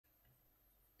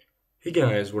Hey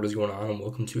guys, what is going on?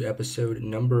 Welcome to episode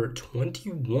number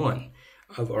 21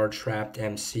 of our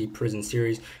TrappedMC prison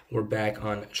series. We're back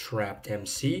on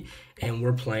TrappedMC and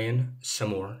we're playing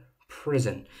some more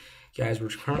prison. Guys, we're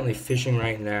currently fishing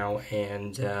right now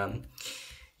and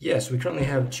yes, we currently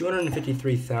have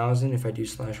 253,000 if I do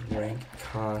slash rank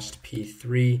cost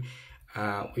P3.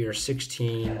 We are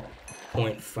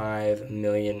 16.5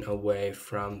 million away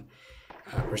from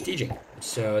prestiging.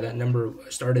 So that number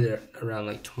started at around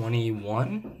like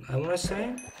 21, I want to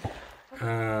say.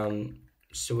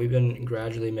 So we've been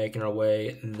gradually making our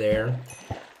way there.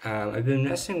 I've been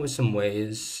messing with some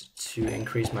ways to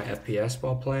increase my FPS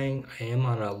while playing. I am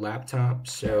on a laptop,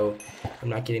 so I'm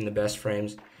not getting the best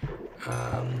frames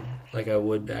like I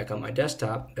would back on my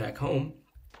desktop back home.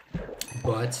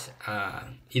 But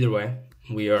either way,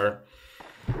 we're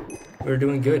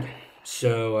doing good.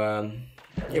 So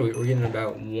yeah, we're getting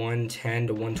about 110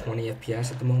 to 120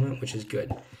 FPS at the moment, which is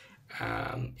good.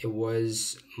 It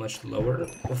was much lower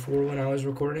before when I was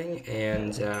recording,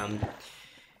 and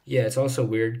yeah, it's also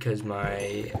weird because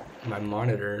my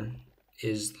monitor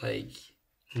is like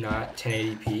not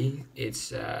 1080p.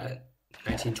 It's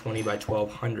 1920 by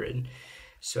 1200.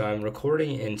 So I'm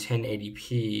recording in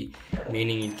 1080p,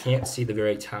 meaning you can't see the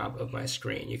very top of my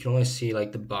screen. You can only see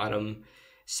like the bottom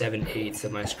 7/8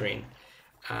 of my screen.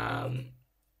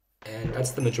 And that's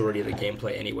the majority of the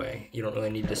gameplay anyway. You don't really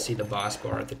need to see the boss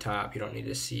bar at the top. You don't need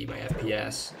to see my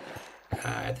FPS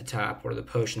at the top or the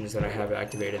potions that I have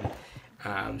activated.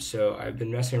 So I've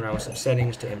been messing around with some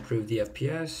settings to improve the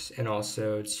FPS and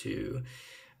also to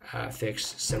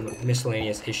fix some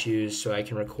miscellaneous issues so I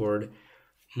can record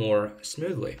more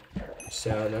smoothly.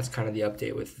 So that's kind of the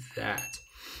update with that.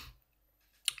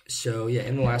 So yeah,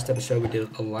 in the last episode we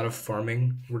did a lot of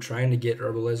farming. We're trying to get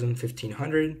herbalism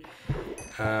 1500.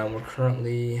 We're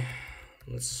currently,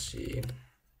 let's see,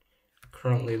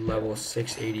 currently level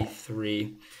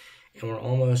 683, and we're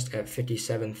almost at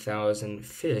 57,000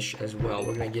 fish as well.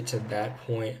 We're gonna get to that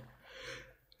point,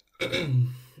 and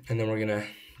then we're gonna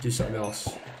do something else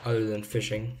other than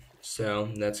fishing. So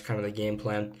that's kind of the game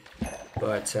plan.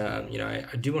 But you know,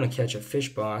 I do want to catch a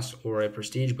fish boss or a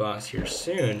prestige boss here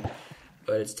soon,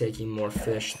 but it's taking more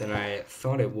fish than I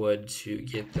thought it would to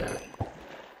get that.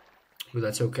 But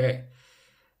that's okay.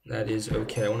 That is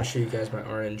okay. I want to show you guys my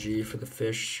RNG for the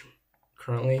fish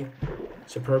currently.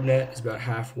 Superb net is about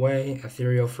halfway.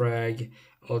 Ethereal frag,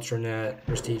 ultra net,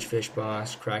 prestige fish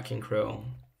boss, cracking crow,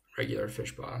 regular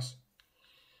fish boss.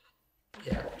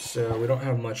 Yeah, so we don't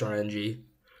have much RNG.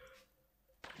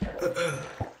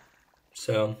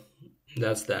 So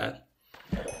that's that.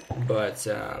 But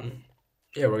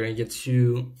yeah, we're gonna get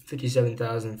to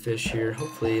 57,000 fish here.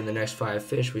 Hopefully in the next 5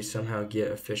 fish we somehow get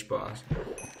a fish boss.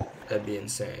 That'd be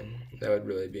insane. That would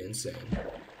really be insane.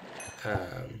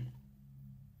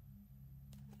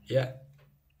 Yeah,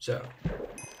 so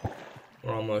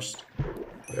we're almost,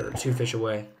 we're 2 fish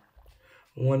away.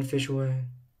 1 fish away.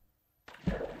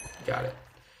 Got it.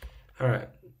 Alright,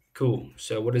 cool.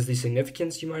 So what is the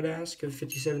significance, you might ask, of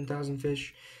 57,000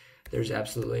 fish? There's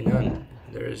absolutely none.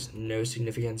 There is no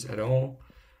significance at all,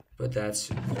 but that's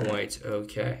quite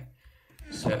okay.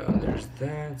 So there's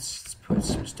that. Let's put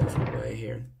some stuff away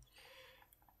here.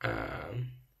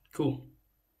 Cool.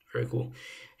 Very cool.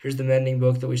 Here's the mending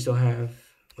book that we still have,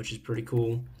 which is pretty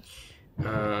cool.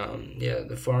 Yeah,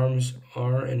 the farms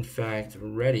are in fact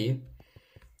ready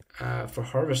for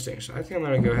harvesting. So I think I'm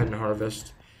going to go ahead and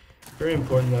harvest. Very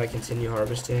important that I continue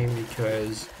harvesting,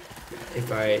 because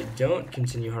if I don't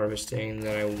continue harvesting,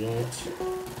 then I won't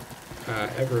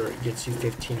ever get to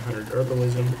 1500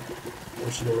 herbalism,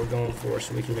 which is what we're going for,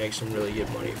 so we can make some really good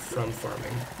money from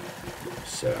farming.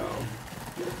 So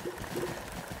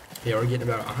yeah, we're getting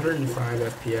about 105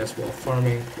 FPS while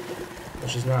farming,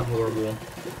 which is not horrible.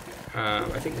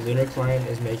 I think Lunar Client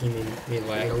is making me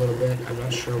lag a little bit. I'm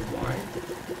not sure why,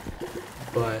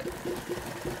 but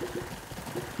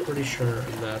pretty sure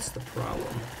that's the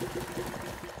problem.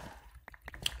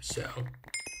 So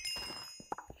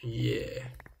yeah,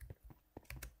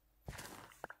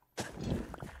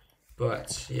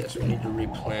 but yes, we need to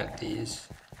replant these.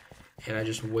 And I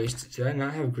just wasted. Did I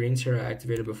not have Green Terra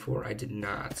activated before? I did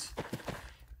not.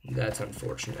 That's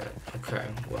unfortunate. Okay,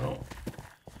 well,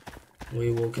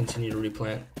 we will continue to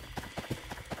replant.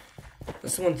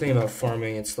 That's the one thing about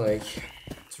farming. It's like,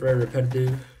 it's very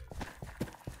repetitive.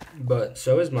 But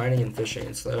so is mining and fishing.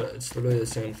 It's literally the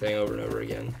same thing over and over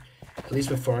again. At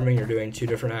least with farming, you're doing 2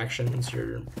 different actions.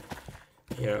 You're,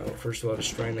 you know, first of all,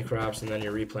 destroying the crops, and then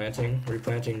you're replanting.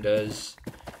 Replanting does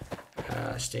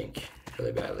stink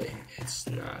really badly. It's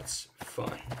not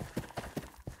fun,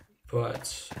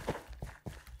 but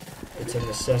it's a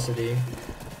necessity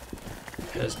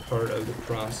as part of the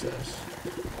process.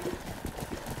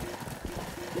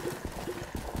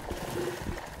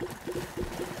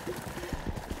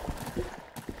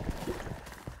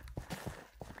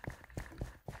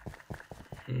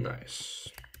 Nice.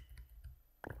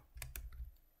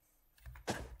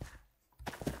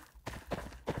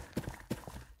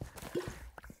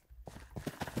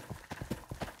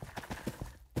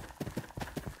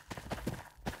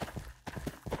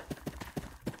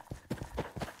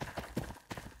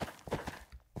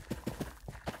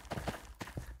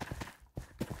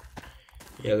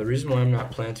 Yeah, the reason why I'm not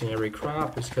planting every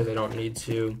crop is because I don't need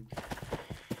to.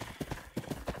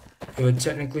 It would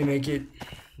technically make it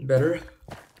better,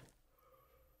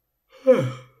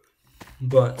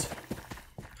 but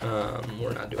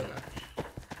we're not doing that.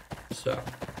 So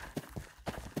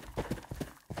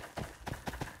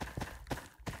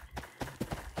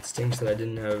it stinks that I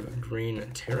didn't have green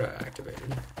Terra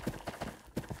activated.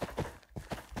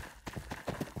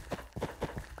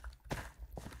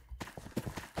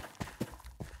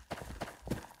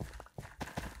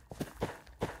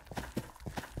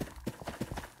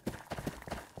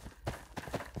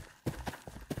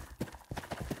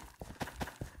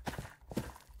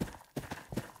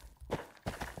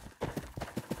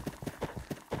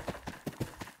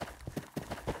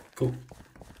 Cool.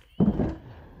 All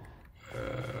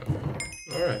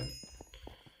right.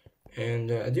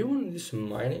 And I do want to do some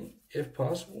mining, if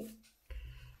possible.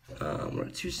 We're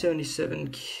at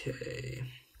 277K.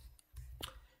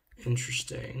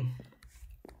 Interesting.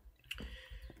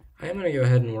 I am going to go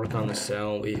ahead and work on the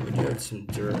cell. We do have some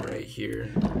dirt right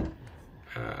here.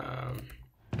 I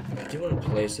do want to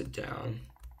place it down.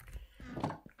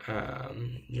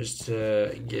 Just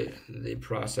to get the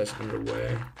process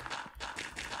underway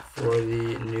for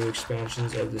the new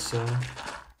expansions of the cell.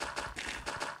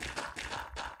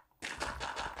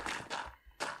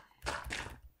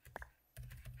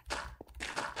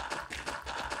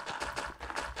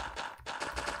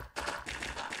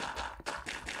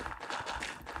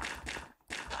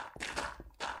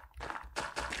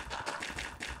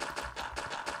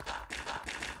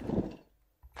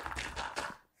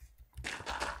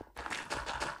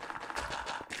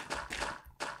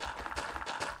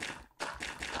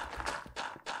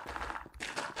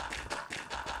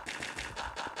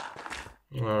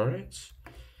 All right,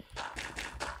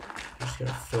 just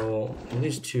gonna fill at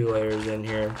least 2 layers in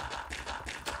here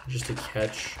just to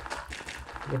catch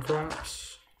the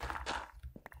crops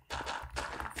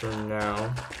for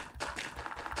now.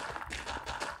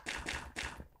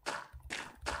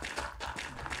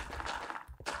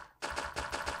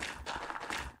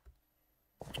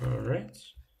 All right.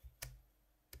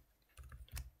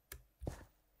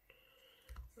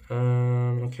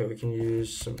 Okay, we can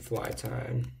use some fly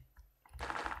time.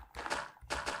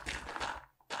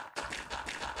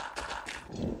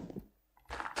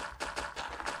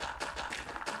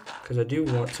 Because I do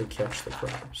want to catch the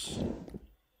crops.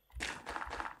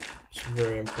 It's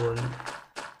very important.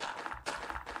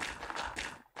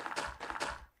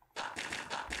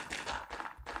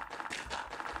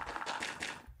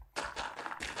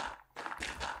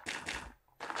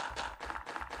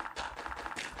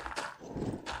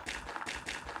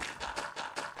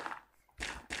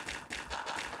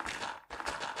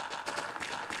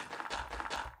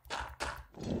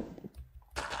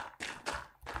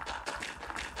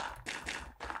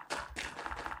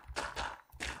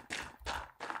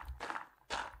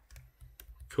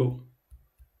 Cool.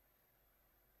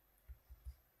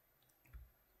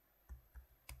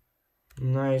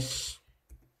 Nice.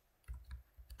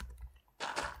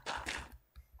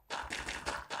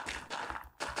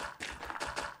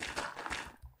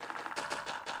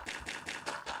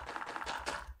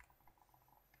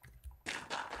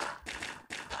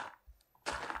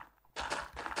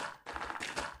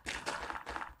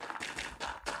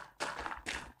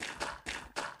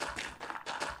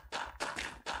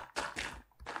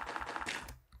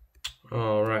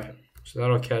 All right, so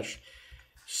that'll catch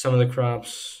some of the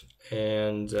crops,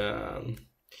 and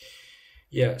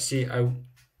yeah. See,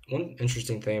 one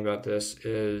interesting thing about this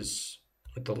is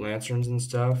with the lanterns and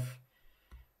stuff.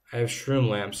 I have shroom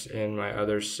lamps in my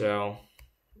other cell,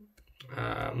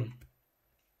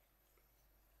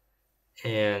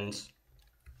 and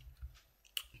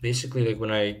basically, like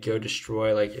when I go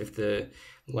destroy, like if the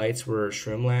lights were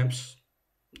shroom lamps,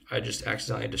 I just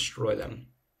accidentally destroy them.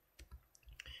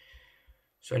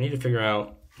 So I need to figure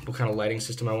out what kind of lighting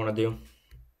system I want to do.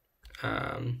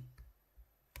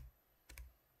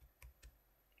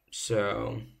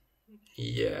 So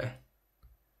yeah.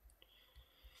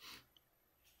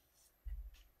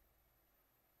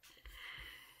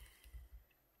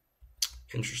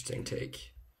 Interesting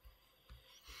take.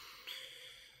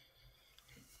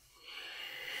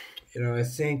 I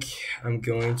think I'm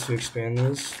going to expand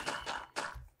these.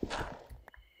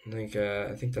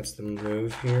 I think that's the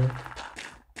move here.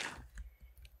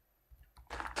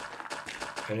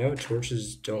 I know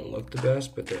torches don't look the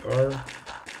best, but they are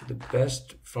the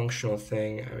best functional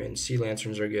thing. I mean, sea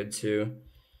lanterns are good too.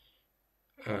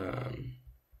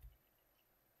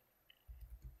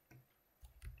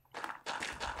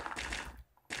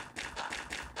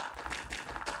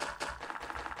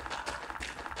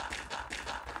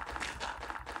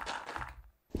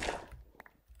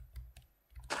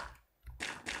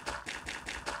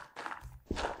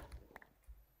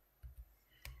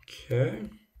 Okay.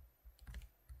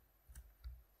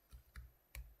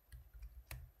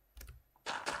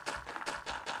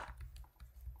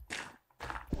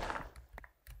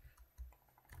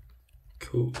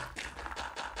 Cool.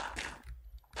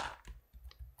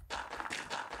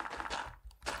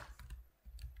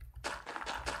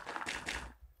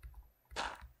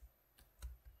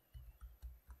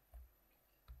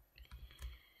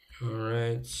 All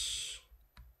right.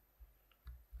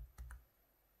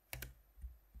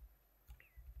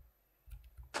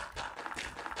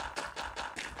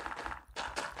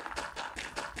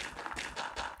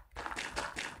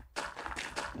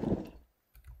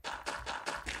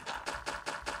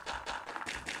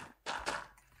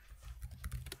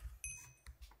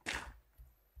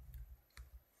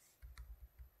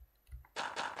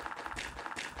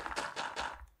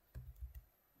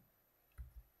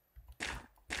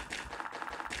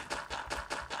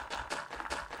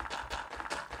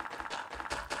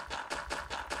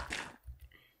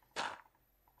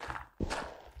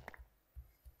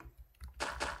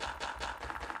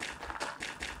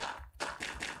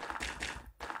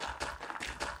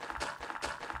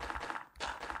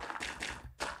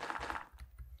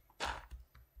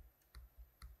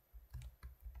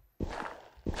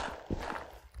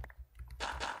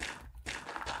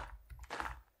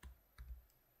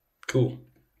 Cool.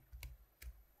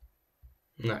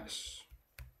 Nice.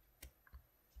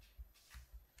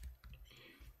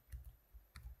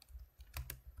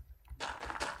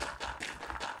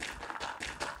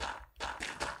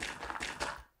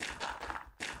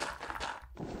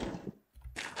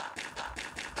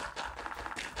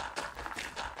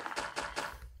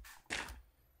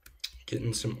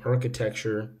 Getting some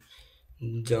architecture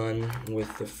done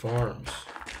with the farms.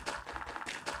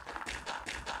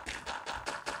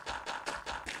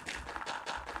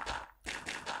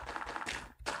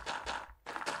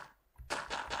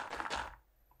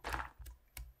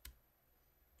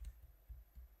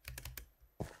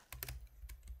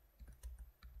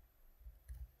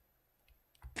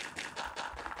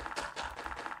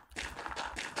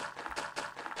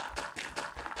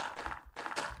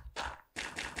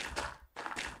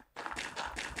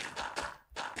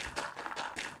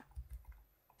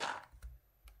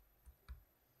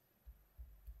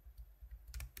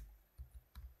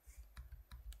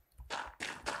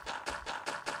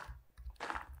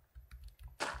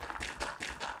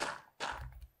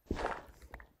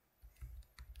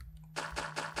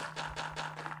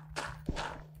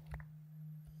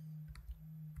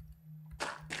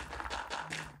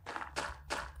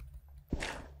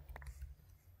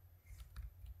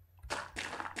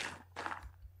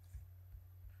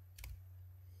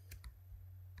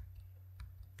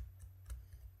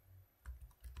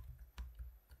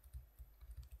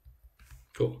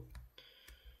 Cool.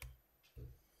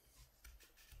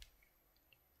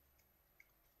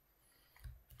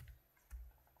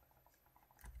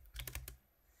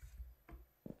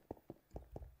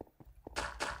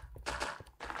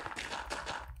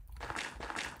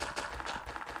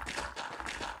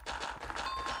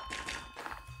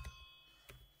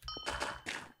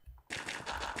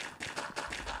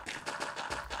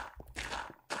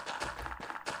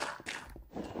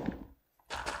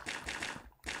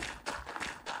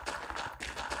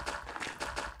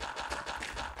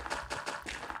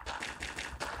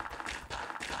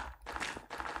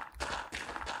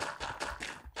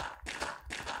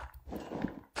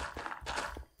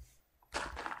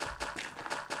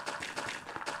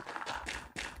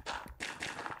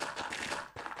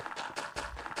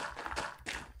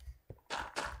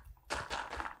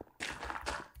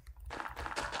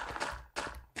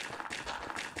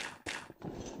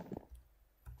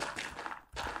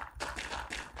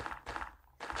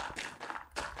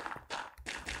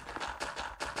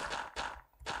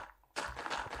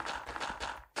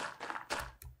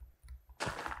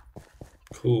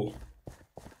 Cool.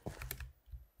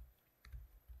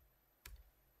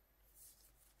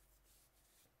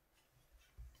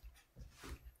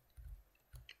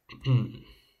 All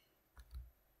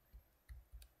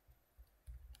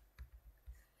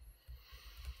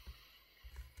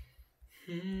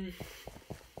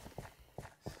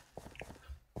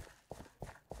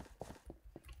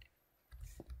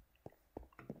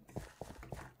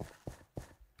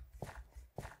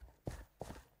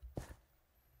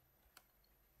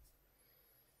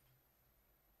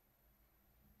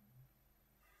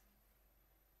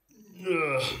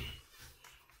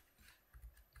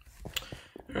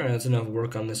right, that's enough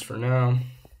work on this for now.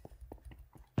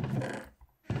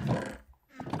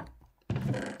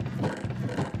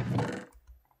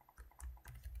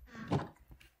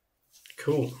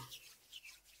 Cool.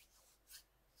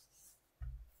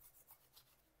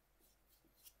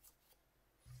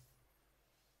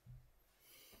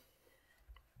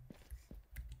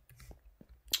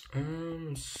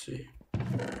 Let's see.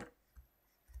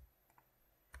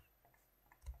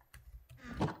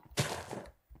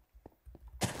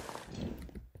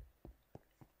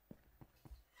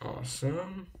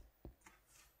 Awesome.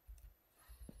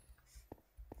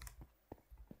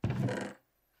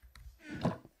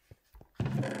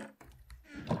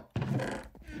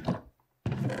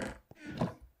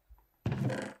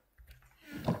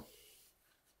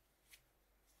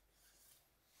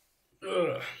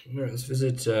 All right, let's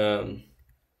visit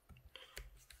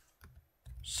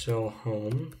sell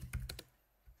home.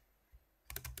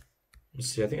 Let's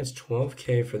see, I think it's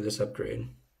 12K for this upgrade.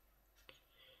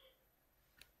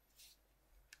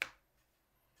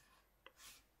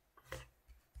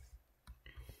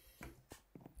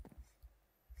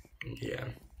 Yeah,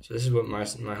 so this is what my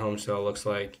home sale looks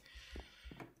like.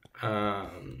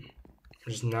 I'm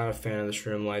just not a fan of the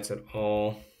shroom lights at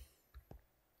all.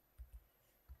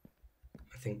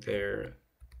 I think they're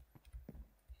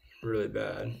really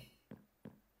bad.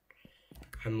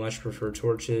 I much prefer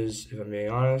torches, if I'm being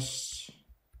honest.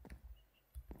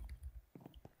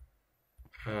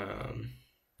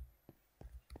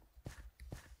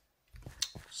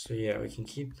 So yeah, we can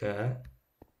keep that.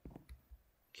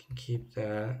 Can keep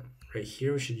that. Right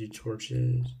here we should do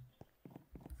torches.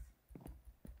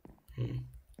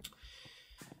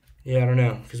 Yeah, I don't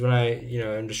know, because when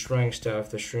I'm destroying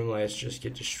stuff, the shroom lights just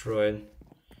get destroyed.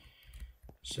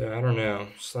 So I don't know.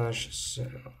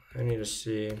 I need to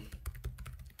see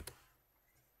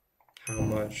how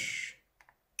much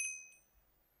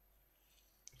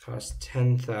it costs.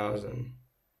 10,000.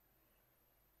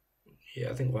 Yeah,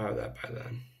 I think we'll have that by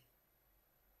then.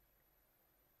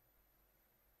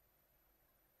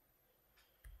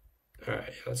 All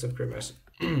right, let's upgrade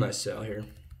my cell here.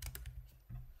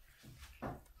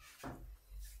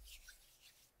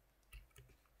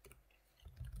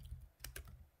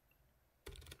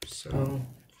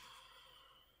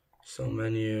 Sell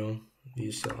menu,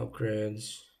 view cell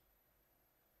upgrades.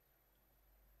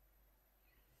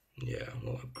 Yeah,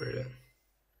 we'll upgrade it.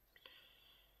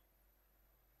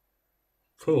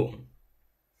 Cool.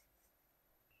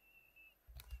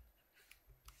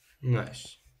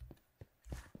 Nice.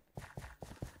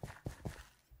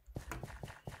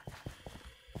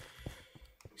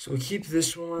 So we keep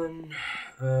this one.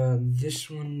 This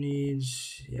one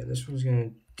needs, yeah, this one's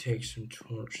gonna take some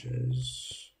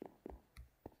torches.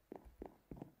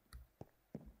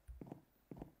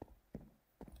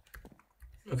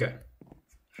 Okay,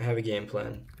 I have a game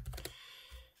plan.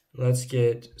 Let's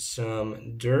get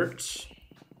some dirt.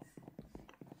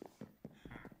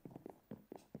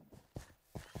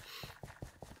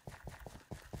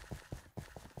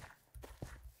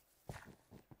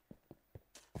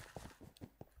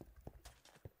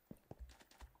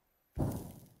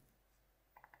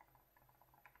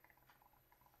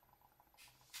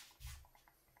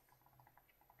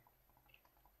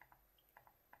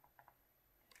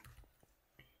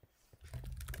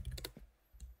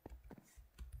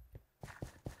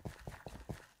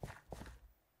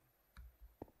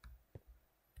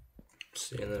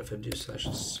 See, and then if I do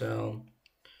 /sell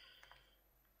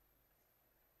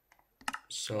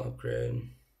upgrade,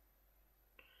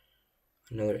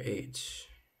 another 8.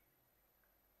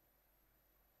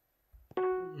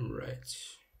 Right.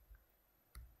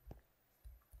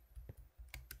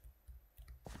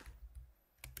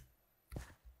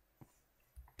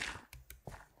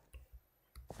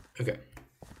 Okay.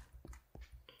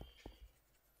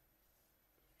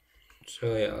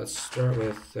 So yeah, let's start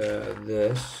with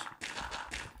this.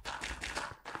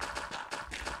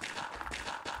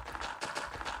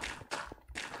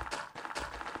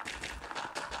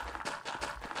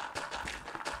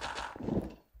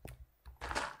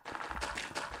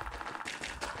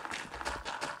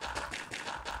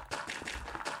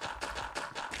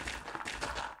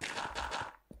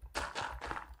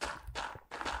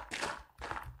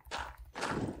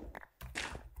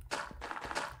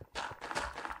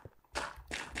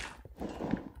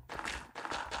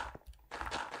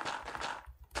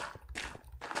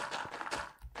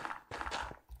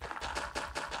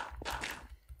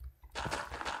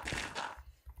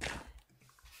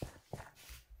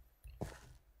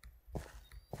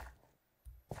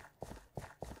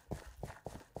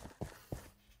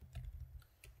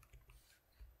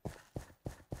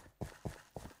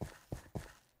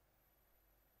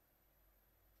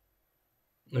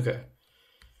 Okay.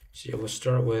 So yeah, we'll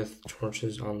start with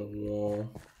torches on the wall.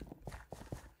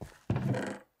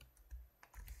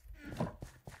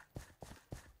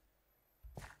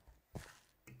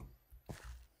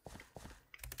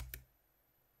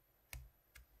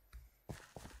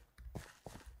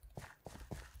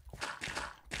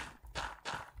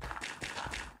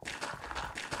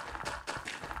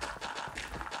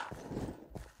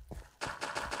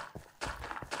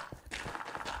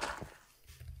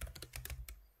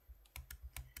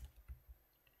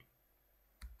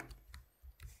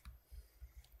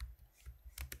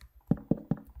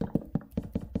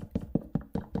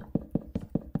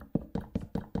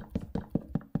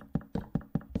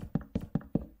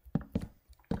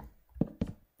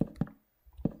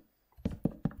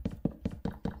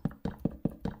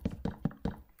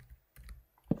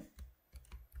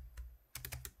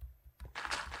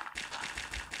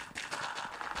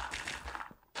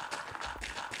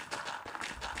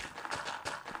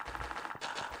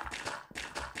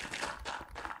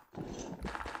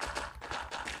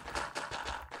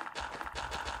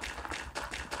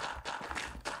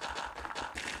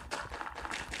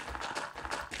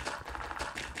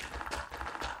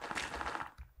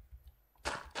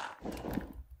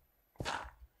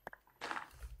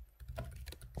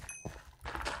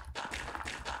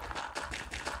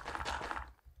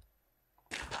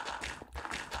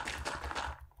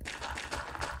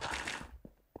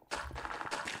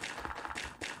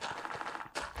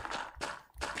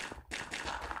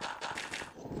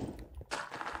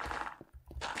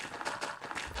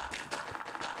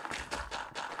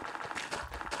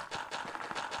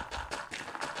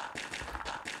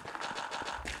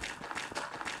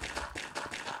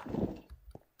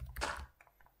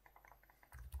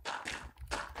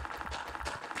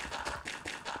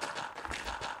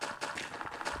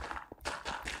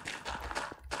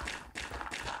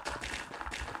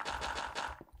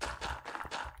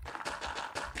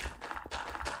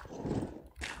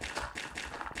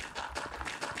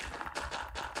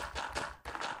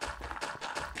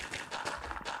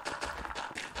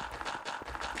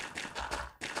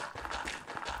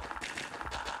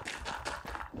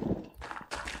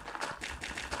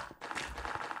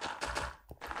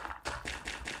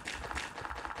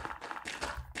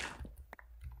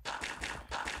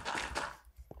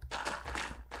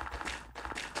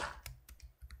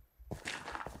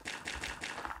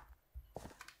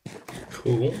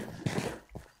 Cool.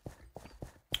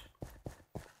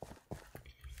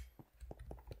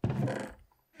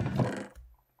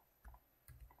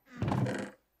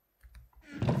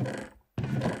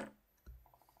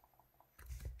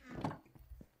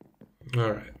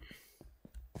 All right.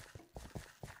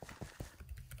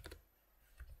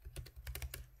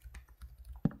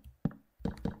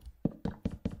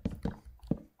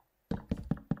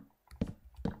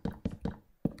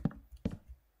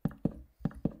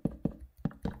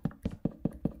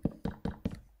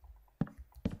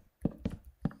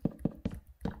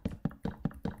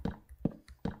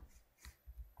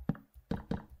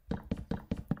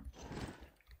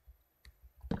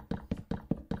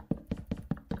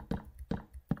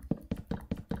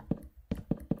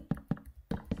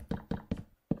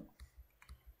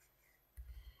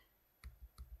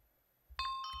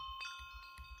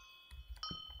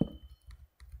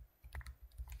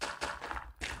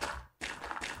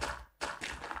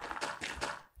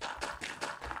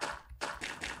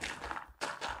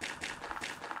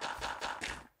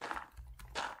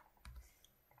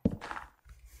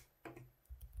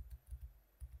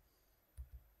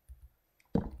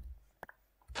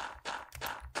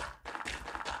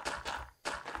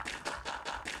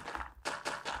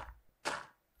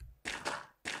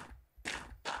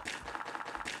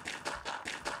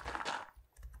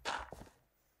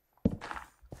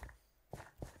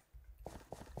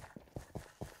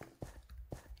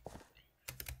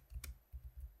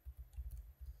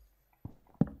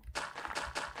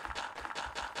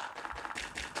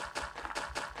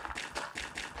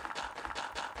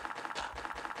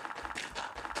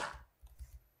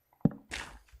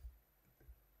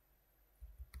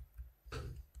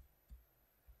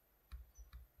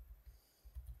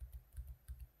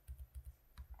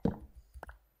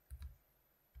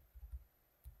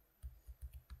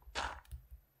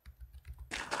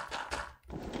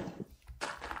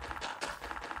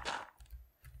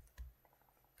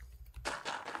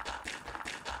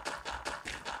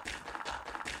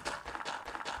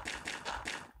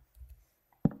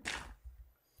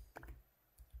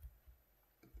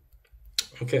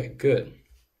 Okay, good.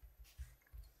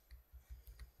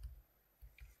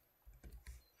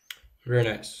 Very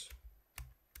nice.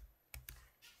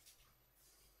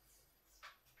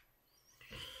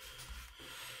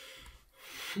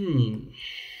 Hmm.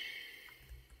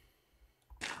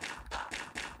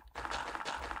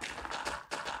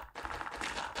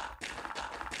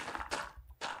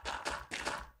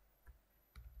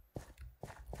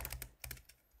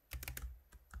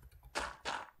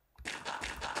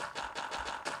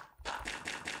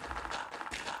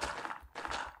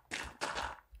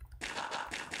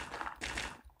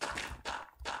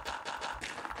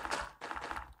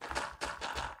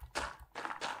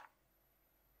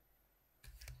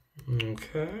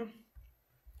 Okay.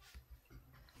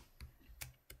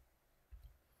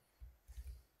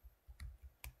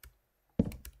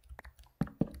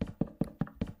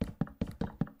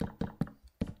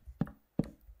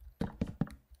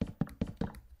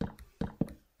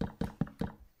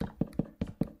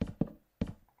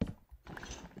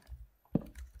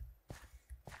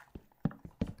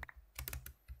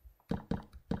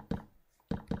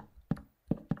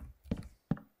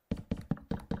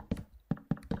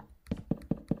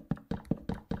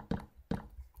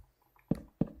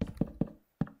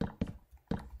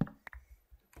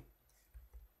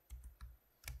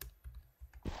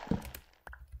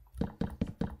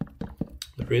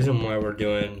 The reason why we're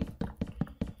doing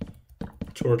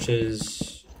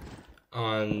torches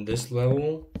on this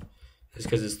level is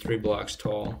because it's 3 blocks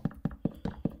tall,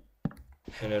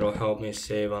 and it'll help me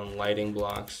save on lighting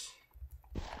blocks.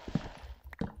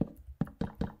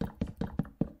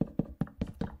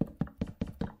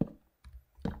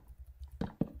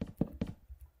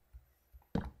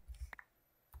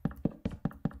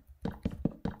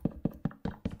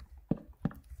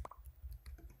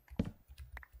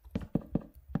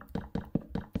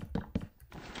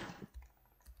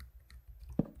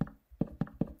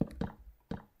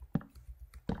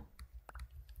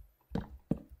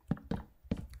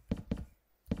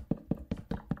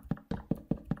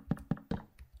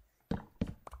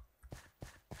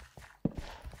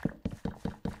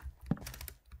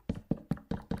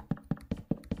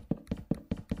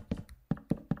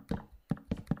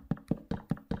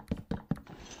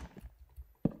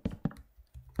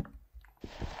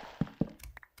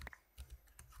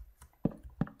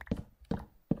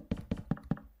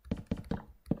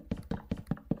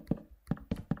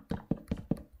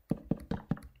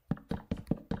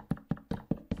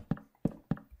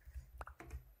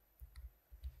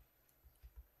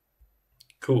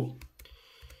 Cool.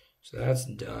 So that's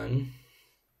done.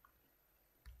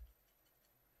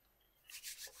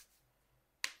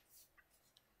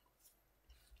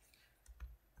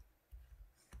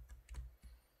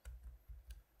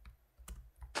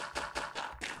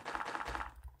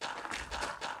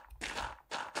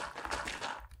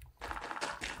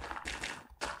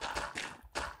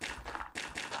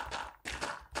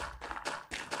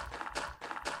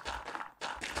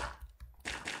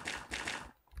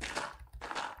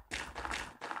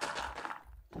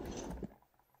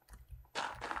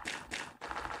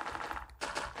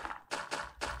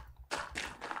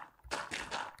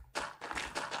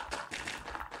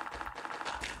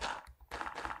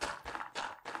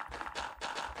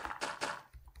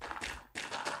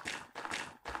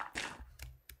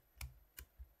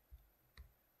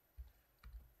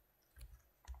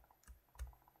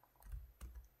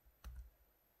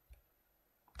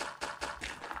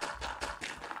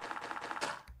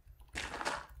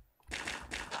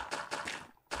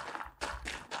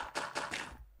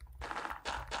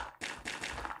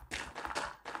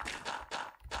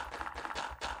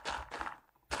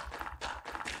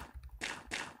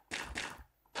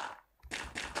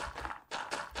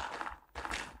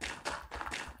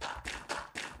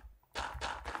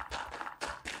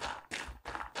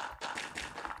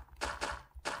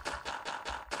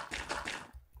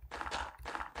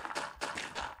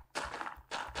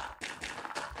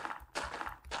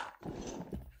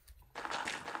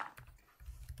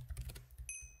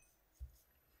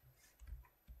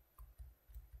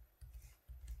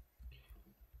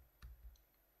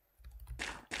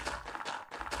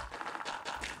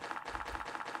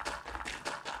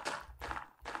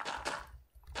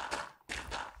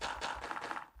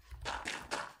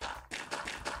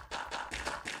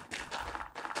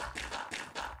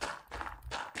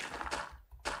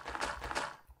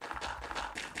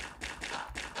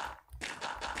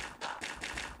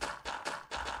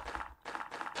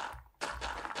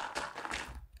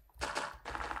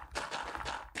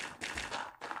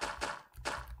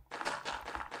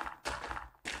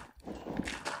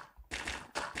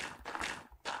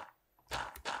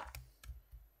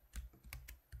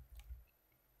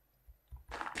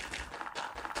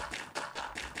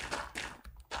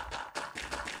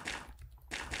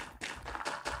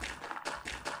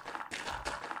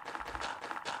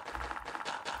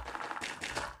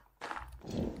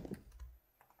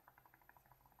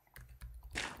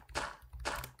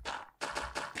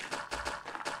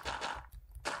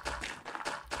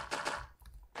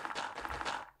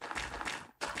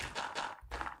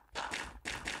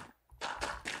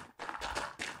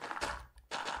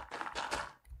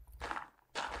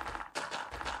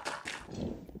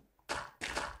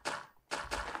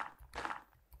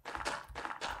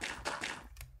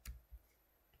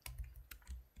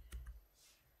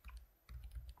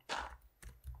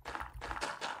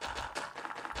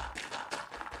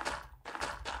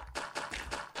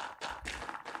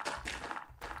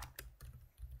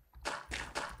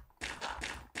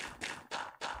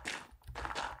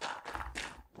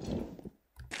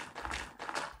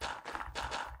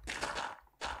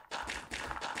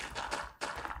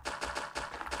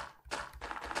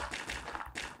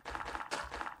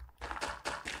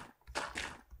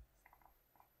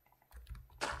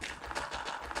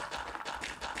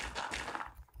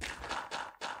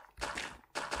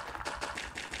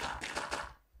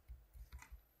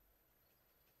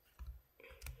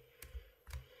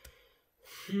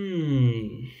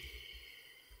 Hmm.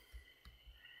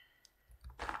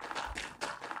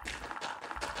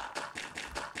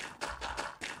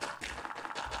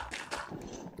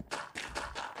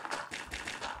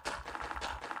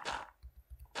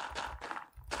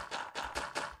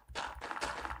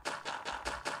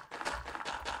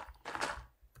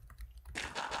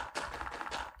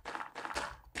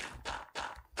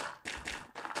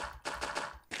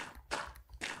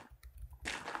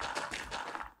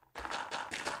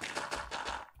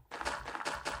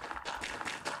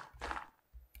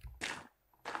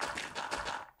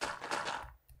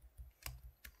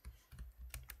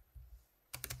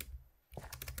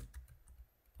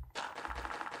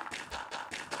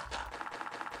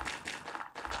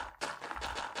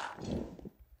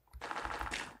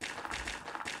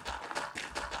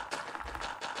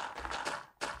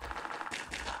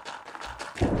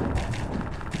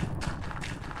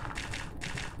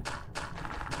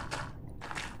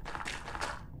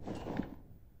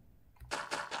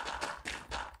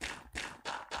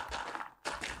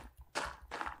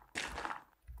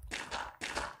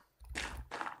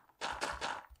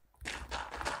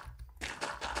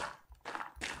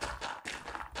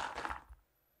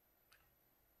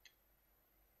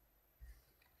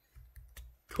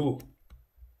 Cool.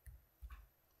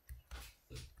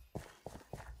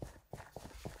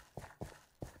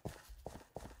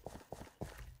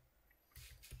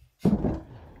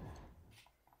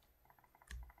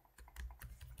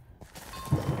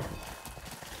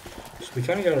 So we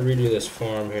kind of got to redo this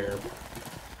farm here.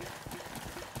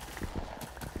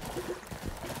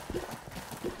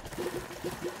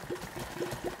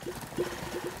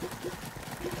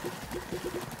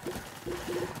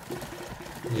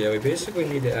 Yeah, we basically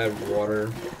need to add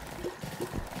water.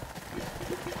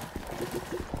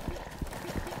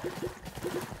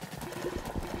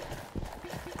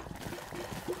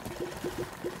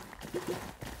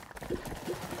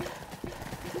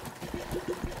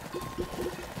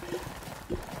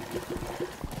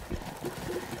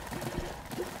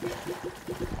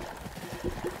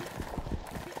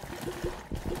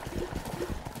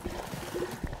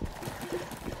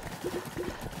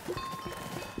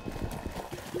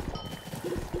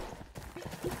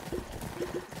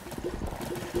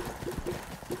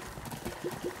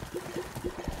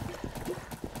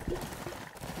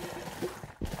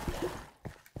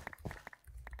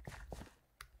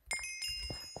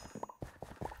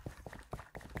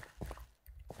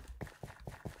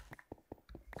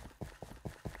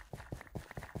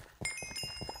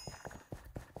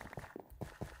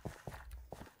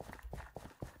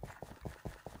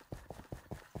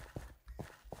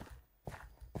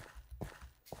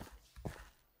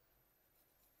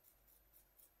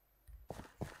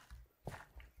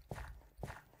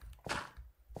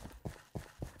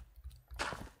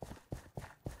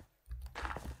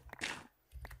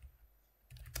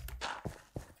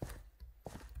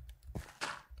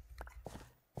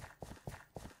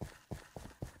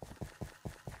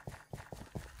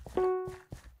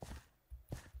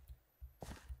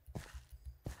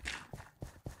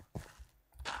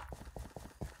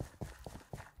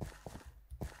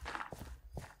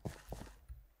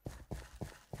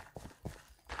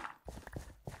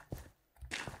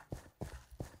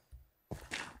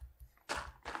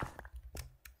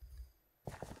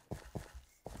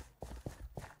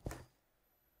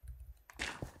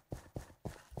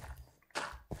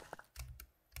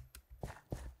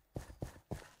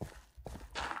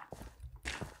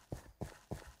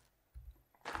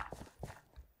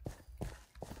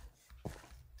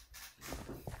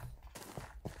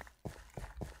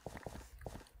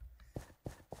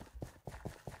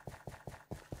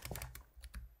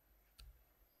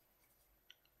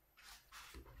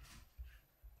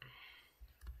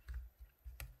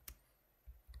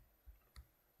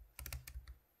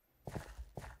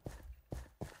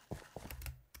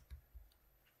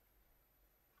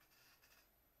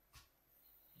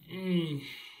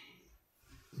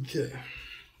 Okay.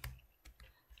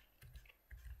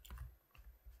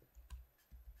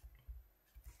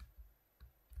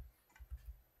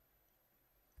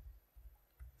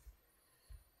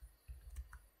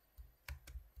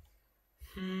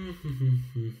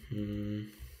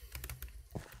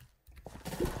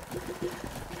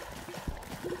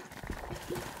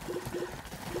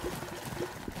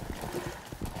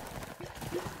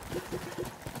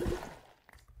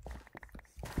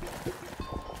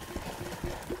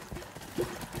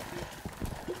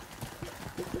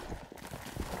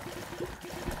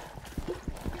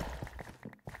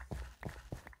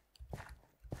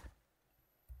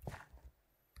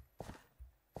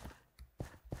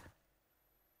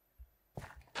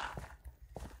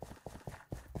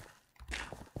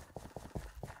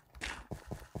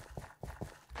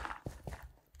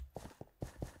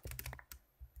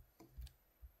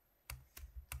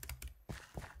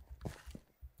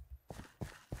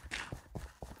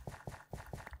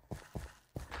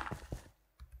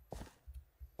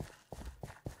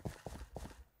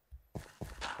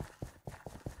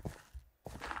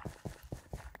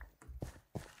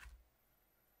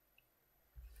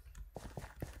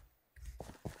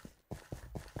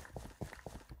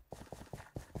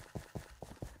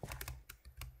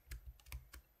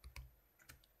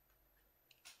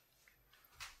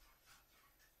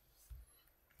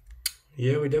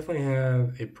 Yeah, we definitely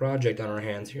have a project on our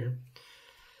hands here.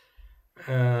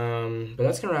 But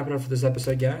that's gonna wrap it up for this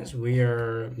episode, guys. We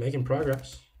are making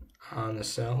progress on the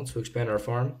cell to expand our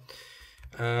farm.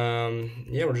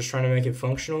 Yeah, we're just trying to make it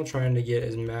functional, trying to get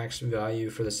as max value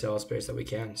for the cell space that we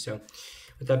can. So,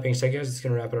 with that being said, guys, it's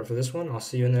gonna wrap it up for this one. I'll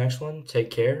see you in the next one. Take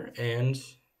care and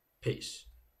peace.